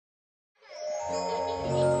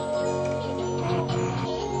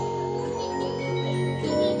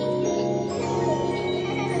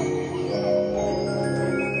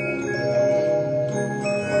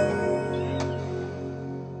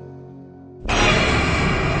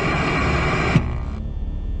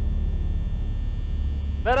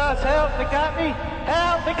help! They got me!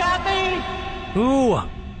 Help! They got me! Who?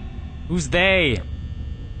 Who's they?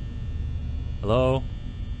 Hello?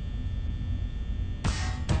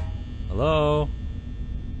 Hello?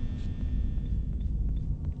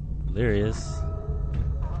 Delirious?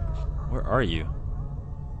 Where are you?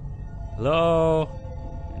 Hello?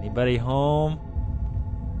 Anybody home?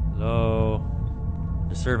 Hello?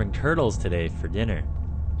 They're serving turtles today for dinner.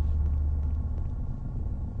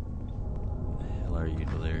 Where the hell are you,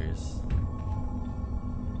 Delirious?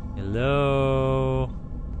 Hello?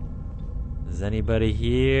 Is anybody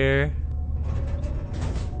here?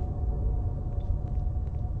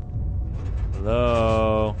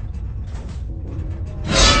 Hello?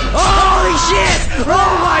 Holy shit!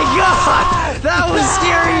 Oh my god! That was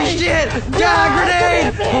scary as shit!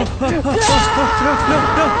 Yeah,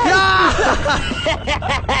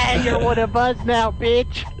 grenade! You're one of us now,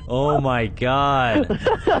 bitch! Oh my god.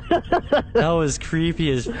 That was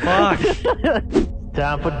creepy as fuck.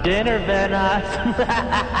 Time for dinner, Vanoss.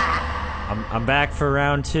 I'm back for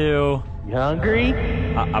round 2. You hungry?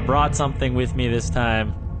 I brought something with me this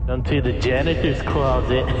time. Come to the janitor's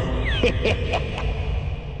closet.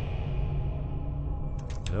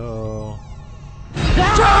 Oh.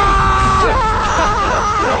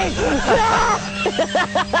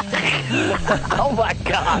 Oh my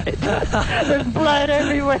god! There's blood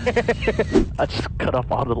everywhere! I just cut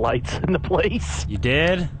off all the lights in the place. You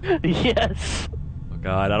did? Yes. Oh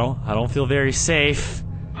god, I don't feel very safe.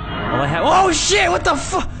 All I have— oh shit! What the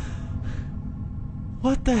fuck?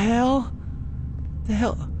 What the hell? The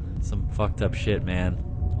hell? Some fucked up shit, man.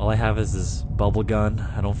 All I have is this bubble gun.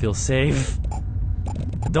 I don't feel safe.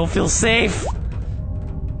 I don't feel safe.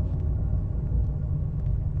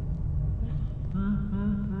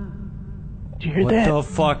 Did you hear What that? the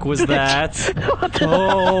fuck was that? Oh,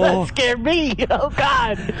 Oh, that scared me! Oh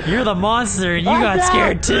god! you're the monster and you got no.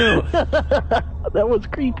 scared too. That was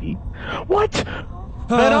creepy. What?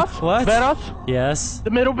 Vanoss? What? Vanoss? Yes.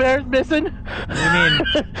 The middle bear's missing? What do you mean?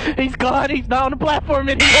 He's gone, he's not on the platform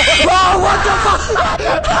anymore! Oh, what the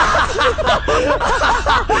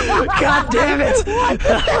fuck? God damn it!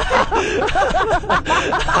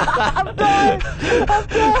 I'm done! I'm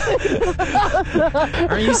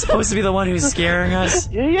done! Are you supposed to be the one who's scaring us?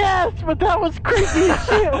 Yes, but that was creepy as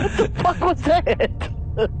shit! What the fuck was that?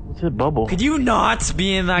 What's that bubble? Could you not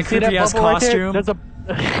be in that See that creepy ass bubble right there? costume? There's a...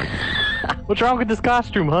 What's wrong with this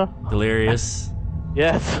costume, huh? Delirious.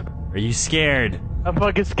 Yes. Are you scared? I'm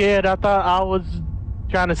fucking scared. I thought I was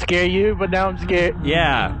trying to scare you, but now I'm scared.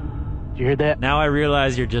 Yeah. Did you hear that? Now I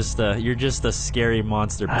realize you're just a scary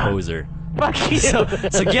monster poser. Fuck you. So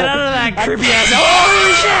get out of that creepy ass. Oh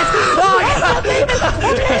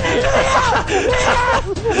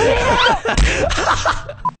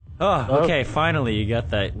god! Oh, okay. Finally, you got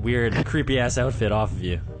that weird creepy ass outfit off of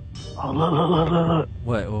you. Oh, look.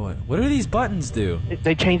 What do these buttons do?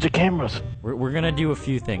 They changed the cameras. We're gonna do a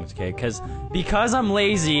few things, okay? Because I'm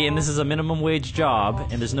lazy and this is a minimum wage job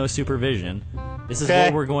and there's no supervision. This is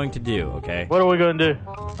what we're going to do, okay? What are we gonna do?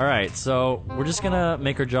 All right, so we're just gonna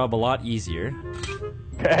make our job a lot easier.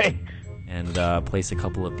 Okay. And place a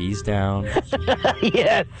couple of these down.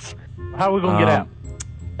 Yes. How are we gonna get out?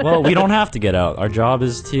 Well, we don't have to get out. Our job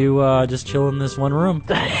is to just chill in this one room.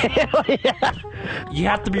 Hell yeah. You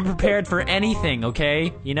have to be prepared for anything,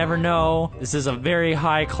 okay? You never know. This is a very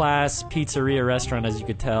high-class pizzeria restaurant, as you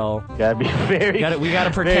could tell. Gotta be very We gotta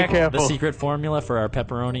protect the careful. secret formula for our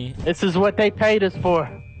pepperoni. This is what they paid us for.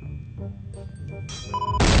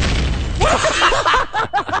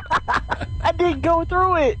 I didn't go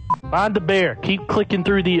through it. Find the bear. Keep clicking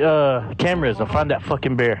through the cameras and find that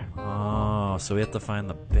fucking bear. Oh, so we have to find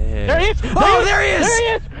the bear. There he is! Oh, there he is! There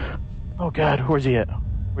he is! Oh god, where's he at?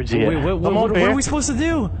 Where's he at? Wait, Come on, what bear. are we supposed to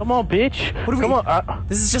do? Come on, bitch. What are we? Come on.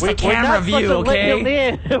 This is just a We're camera not view, supposed to let okay? him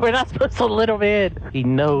in. We're not supposed to let him in. He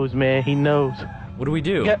knows, man. He knows. What do we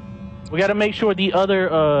do? We gotta make sure the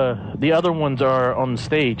other ones are on the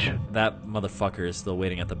stage. That motherfucker is still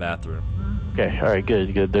waiting at the bathroom. Okay, alright,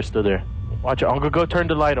 good. They're still there. Watch it. I'm gonna go turn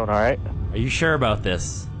the light on, alright? Are you sure about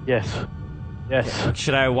this? Yes. Yes.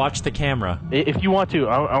 Should I watch the camera? If you want to,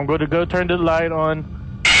 I'm going to go turn the light on.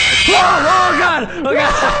 Oh god! Oh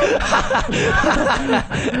god!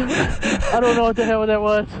 I don't know what the hell that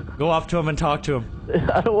was. Go up to him and talk to him.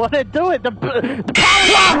 I don't want to do it. The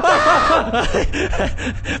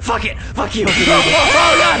Fuck it! Fuck you!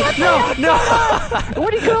 Oh god! No!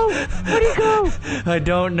 Where'd he go? Where'd he go? I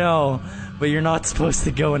don't know, but you're not supposed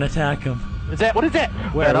to go and attack him. What is that?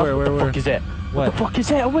 Where? What the fuck is that? What the fuck is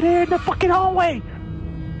that over there in the fucking hallway?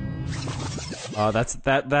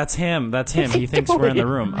 That's him. That's him. He thinks we're in the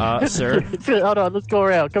room. Sir. Hold on, let's go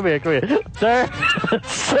around. Come here. Sir?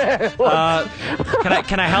 Sir?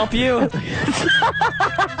 Can I help you?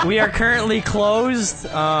 We are currently closed.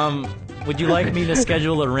 Would you like me to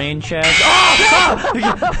schedule a rain check?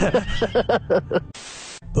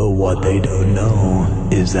 But what they don't know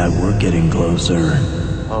is that we're getting closer.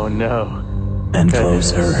 Oh no. And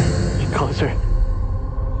closer. Get closer.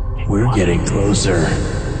 We're getting closer.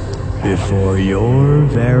 Before your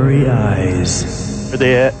very eyes. Where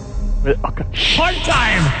they at? Okay. Hard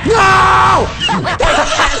time! No!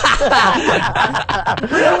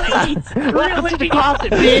 Really? The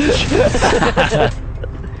closet, bitch!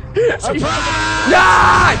 No!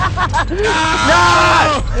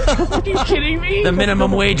 Are you kidding me? The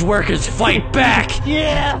minimum wage workers fight back!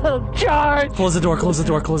 Yeah! Charge! Close the door, close the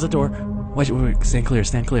door, close the door. Wait, stand clear,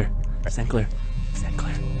 stand clear. Stand clear. Stand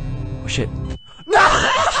clear. Oh shit. No!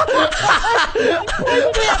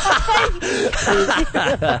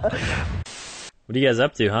 What are you guys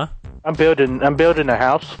up to, huh? I'm building a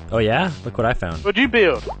house. Oh yeah? Look what I found. What'd you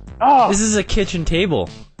build? Oh! This is a kitchen table.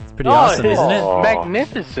 It's pretty awesome, isn't it?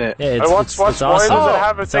 Magnificent. Yeah, it's Why awesome. does it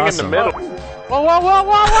have a It's thing awesome. in the middle? Whoa!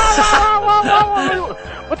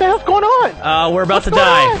 What the hell's going on? We're about to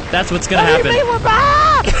die. That's what's gonna happen. What do you mean we're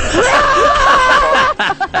back?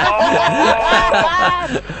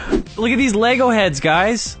 Look at these Lego heads,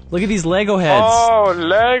 guys. Look at these Lego heads. Oh,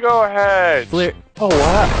 Lego heads. Clear. Oh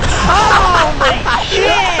wow! Holy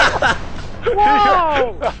shit!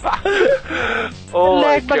 Whoa! Oh my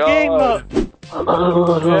Lag my game up.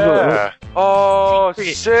 Yeah. Oh,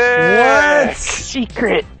 sick. What?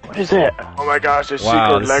 Secret. What is that? Oh my gosh, a Wow,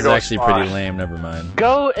 secret this Lego is actually spot. pretty lame. Never mind.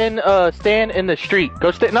 Go and stand in the street.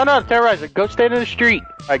 Go stand. No, terrorizer. Go stand in the street.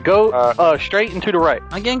 Alright, go straight and to the right.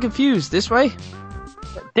 I'm getting confused. This way?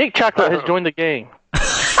 Dick Chocolate has joined the game.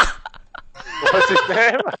 What's his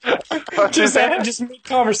name? What's his name? Just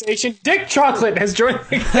mid-conversation. Dick Chocolate has joined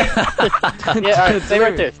the Yeah, alright, stay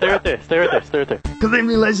right there. Stay right there. Good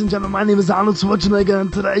evening, ladies and gentlemen. My name is Arnold Schwarzenegger,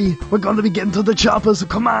 and today we're going to be getting to the chopper. So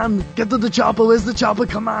come on, get to the chopper. Where's the chopper?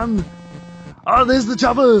 Come on. Oh, there's the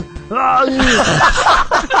chopper. Oh, yeah.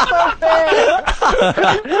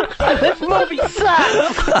 This movie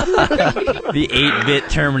sucks! The 8-bit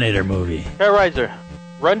Terminator movie. Terrorizer,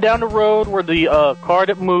 run down the road where the car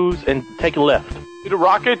that moves and take a left. See the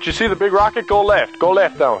rocket? You see the big rocket? Go left. Go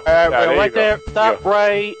left down. Right there. Stop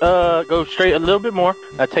right. Go straight a little bit more.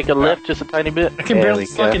 Take a left just a tiny bit. I can barely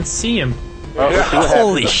fucking see him.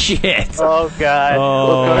 Holy shit! Oh god.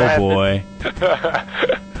 Oh boy.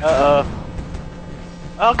 Uh-oh.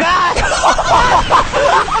 Oh god!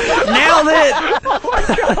 Nailed it!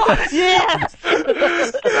 Yes!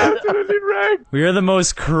 Absolutely right. We are the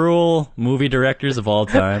most cruel movie directors of all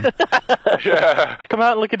time. Yeah. Come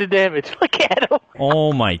out and look at the damage. Look at him.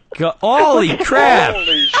 Oh my god. Holy crap!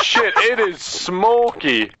 Holy shit, it is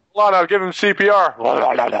smoky. Hold on, I'll give him CPR.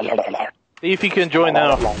 See if you can join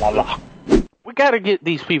now. We gotta get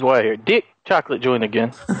these people out here. Dick Chocolate join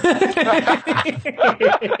again.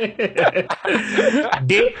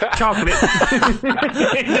 Dick Chocolate.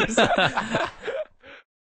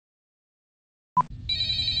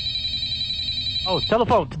 Oh,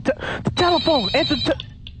 telephone. The telephone. Answer.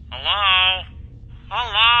 Hello?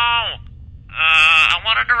 Hello? I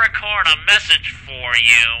wanted to record a message for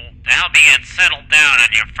you to help you get settled down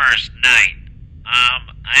on your first night. I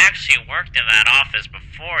actually worked in that office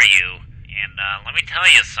before you, and let me tell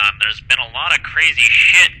you, son, there's been a lot of crazy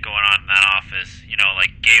shit going on in that office. You know,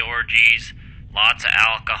 like gay orgies, lots of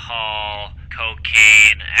alcohol,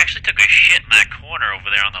 cocaine. I actually took a shit in that corner over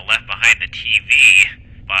there on the left behind the TV.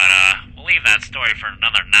 But, we'll leave that story for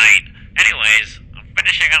another night. Anyways, I'm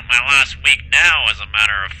finishing up my last week now, as a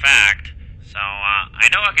matter of fact. So, I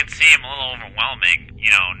know it can seem a little overwhelming,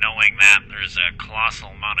 you know, knowing that there's a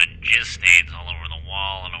colossal amount of jizz stains all over the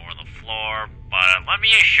wall and over the floor. But let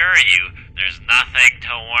me assure you, there's nothing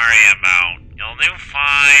to worry about. You'll do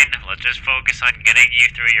fine. Let's just focus on getting you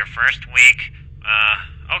through your first week.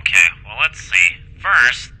 Okay, well, let's see.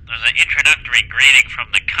 First, there's an introductory greeting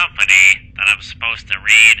from the company that I'm supposed to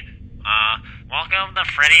read. Welcome to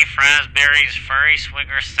Freddy Fazbear's Furry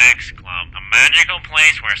Swinger Sex Club, a magical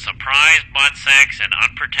place where surprise butt sex and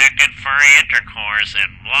unprotected furry intercourse and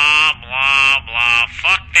blah, blah, blah.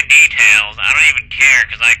 Fuck the details. I don't even care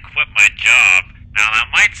because I quit my job. Now, that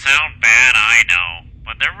might sound bad, I know,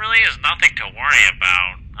 but there really is nothing to worry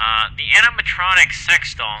about. The animatronic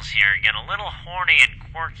sex dolls here get a little horny and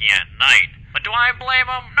quirky at night. But do I blame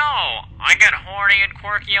them? No. I get horny and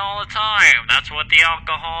quirky all the time. That's what the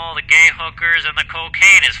alcohol, the gay hookers, and the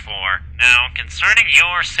cocaine is for. Now, concerning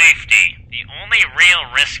your safety, the only real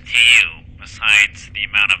risk to you, besides besides the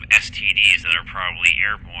amount of STDs that are probably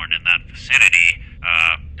airborne in that vicinity,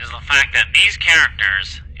 is the fact that these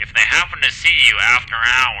characters, if they happen to see you after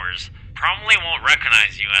hours, probably won't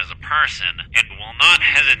recognize you as a person, and will not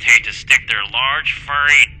hesitate to stick their large,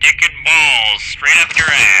 furry dick and balls straight up your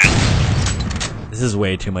ass. This is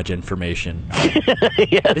way too much information.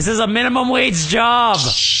 Yeah. This is a minimum wage job!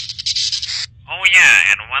 Oh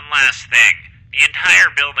yeah, and one last thing. The entire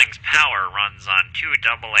building's power runs on 2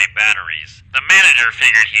 AA batteries. The manager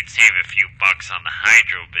figured he'd save a few bucks on the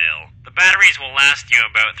hydro bill. The batteries will last you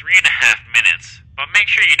about 3.5 minutes, but make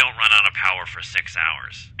sure you don't run out of power for 6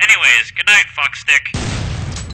 hours. Anyways, good night, fuckstick.